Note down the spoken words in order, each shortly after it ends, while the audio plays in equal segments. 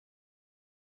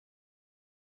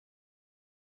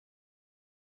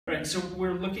Right, so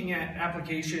we're looking at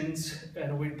applications and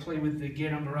a way to play with the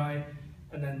Gedan Barai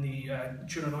and then the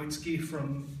Judonoitsuki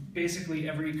from basically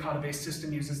every kata-based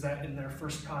system uses that in their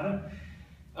first kata.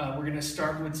 We're going to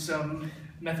start with some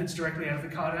methods directly out of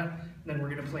the kata, and then we're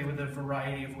going to play with a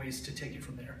variety of ways to take it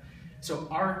from there. So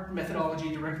our methodology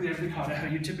directly out of the kata, how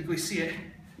you typically see it,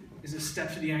 is a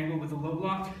step to the angle with a low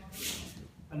block,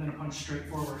 and then a punch straight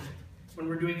forward. When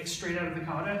we're doing it straight out of the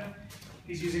kata,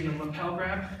 he's using a lapel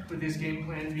grab with his game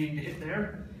plan being to hit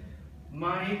there.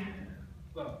 My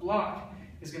block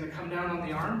is going to come down on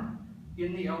the arm,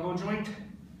 in the elbow joint,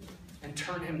 and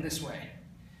turn him this way.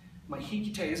 My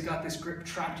hikite has got this grip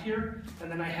trapped here,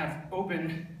 and then I have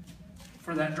open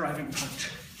for that driving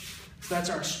punch. So that's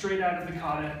our straight out of the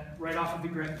kata, right off of the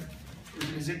grip. We're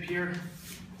going to zip here,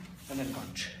 and then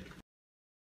punch.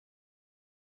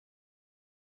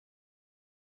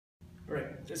 All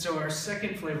right, so our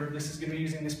second flavor of this is going to be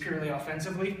using this purely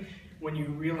offensively. When you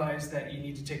realize that you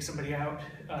need to take somebody out,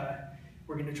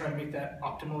 we're going to try to make that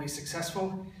optimally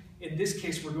successful. In this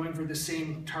case, we're going for the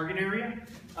same target area.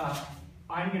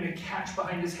 I'm going to catch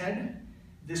behind his head.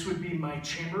 This would be my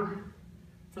chamber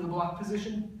for the block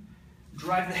position.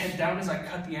 Drive the head down as I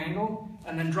cut the angle,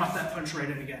 and then drop that punch right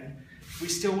in again. We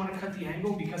still want to cut the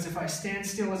angle because if I stand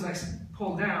still as I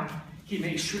pull down, he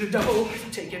may shoot a double,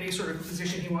 take any sort of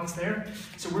position he wants there.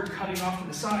 So we're cutting off to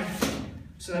the side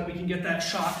so that we can get that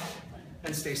shot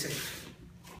and stay safe.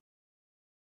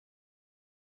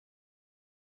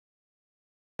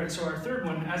 All right, so our third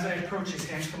one, as I approach, his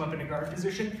hands come up in a guard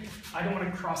position. I don't want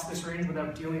to cross this range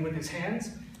without dealing with his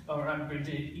hands, or I'm going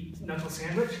to eat knuckle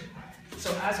sandwich.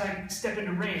 So as I step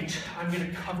into range, I'm going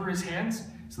to cover his hands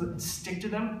so that stick to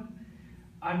them.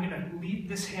 I'm going to lead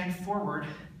this hand forward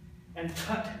and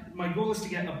cut. My goal is to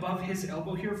get above his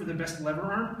elbow here for the best lever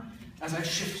arm as I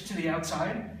shift to the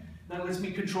outside. That lets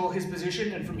me control his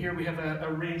position, and from here we have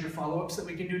a range of follow-ups that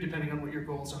we can do depending on what your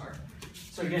goals are.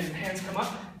 So again, hands come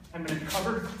up, I'm going to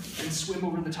cover and swim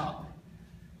over the top.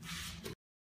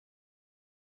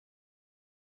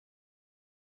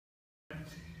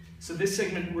 So this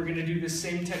segment we're going to do the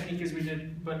same technique as we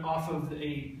did, but off of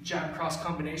a jab-cross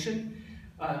combination.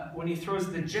 When he throws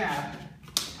the jab,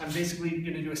 I'm basically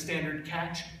going to do a standard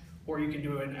catch, or you can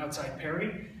do an outside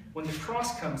parry. When the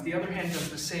cross comes, the other hand does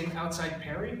the same outside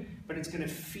parry, but it's going to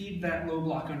feed that low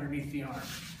block underneath the arm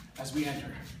as we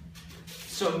enter.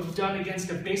 So done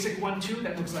against a basic 1-2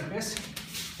 that looks like this.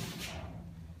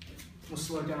 We'll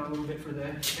slow it down a little bit for the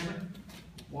camera.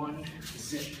 1,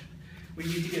 zip. We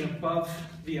need to get above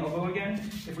the elbow again.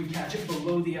 If we catch it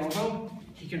below the elbow,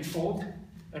 he can fold,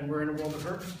 and we're in a world of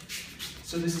hurt.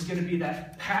 So this is going to be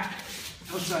that pat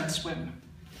outside swim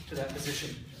to that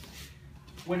position.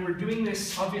 When we're doing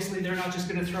this, obviously they're not just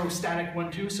going to throw static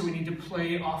 1-2, so we need to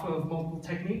play off of multiple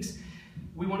techniques.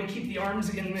 We want to keep the arms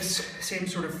in this same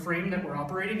sort of frame that we're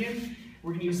operating in.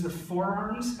 We're going to use the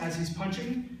forearms as he's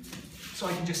punching, so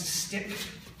I can just stick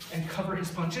and cover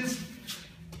his punches.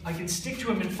 I can stick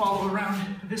to him and follow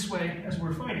around this way as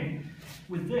we're fighting.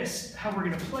 With this, how we're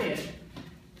going to play it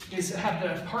is have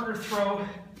the partner throw.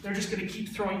 They're just going to keep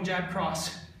throwing jab,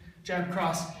 cross, jab,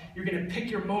 cross. You're going to pick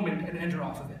your moment and enter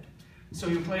off of it. So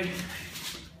you play.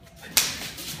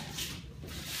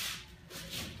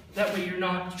 That way you're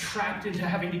not trapped into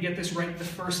having to get this right the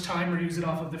first time or use it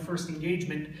off of the first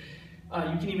engagement.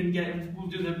 You can even get, we'll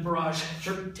do the barrage,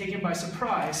 take him by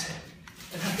surprise,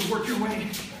 and have to work your way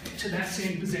to that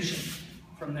same position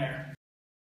from there.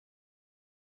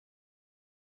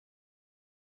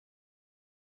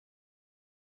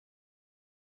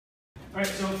 All right,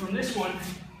 so from this one,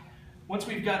 once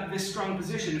we've got this strong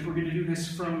position, if we're going to do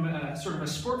this from sort of a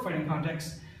sport fighting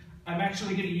context, I'm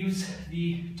actually going to use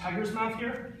the tiger's mouth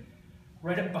here,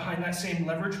 right up behind that same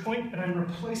leverage point, and I'm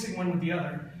replacing one with the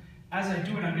other. As I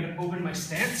do it, I'm going to open my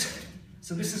stance.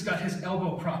 So this has got his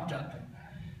elbow propped up.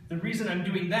 The reason I'm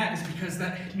doing that is because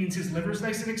that means his liver's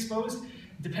nice and exposed.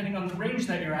 Depending on the range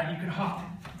that you're at, you can hop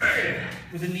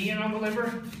with a knee in on the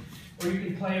liver, or you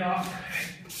can play it off.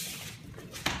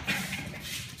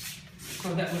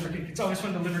 Throw that liver kick. It's always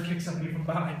fun to liver kick somebody from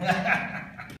behind.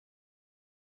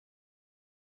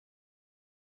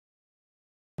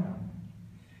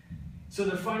 So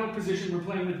the final position we're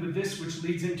playing with this, which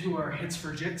leads into our hits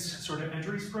for Jits sort of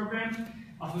entries program,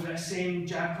 off of that same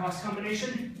jab cross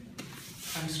combination.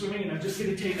 I'm swimming and I'm just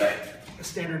going to take a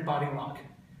standard body lock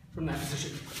from that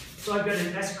position. So I've got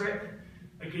an S grip,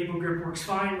 a gable grip works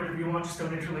fine, whatever you want, just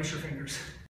don't interlace your fingers.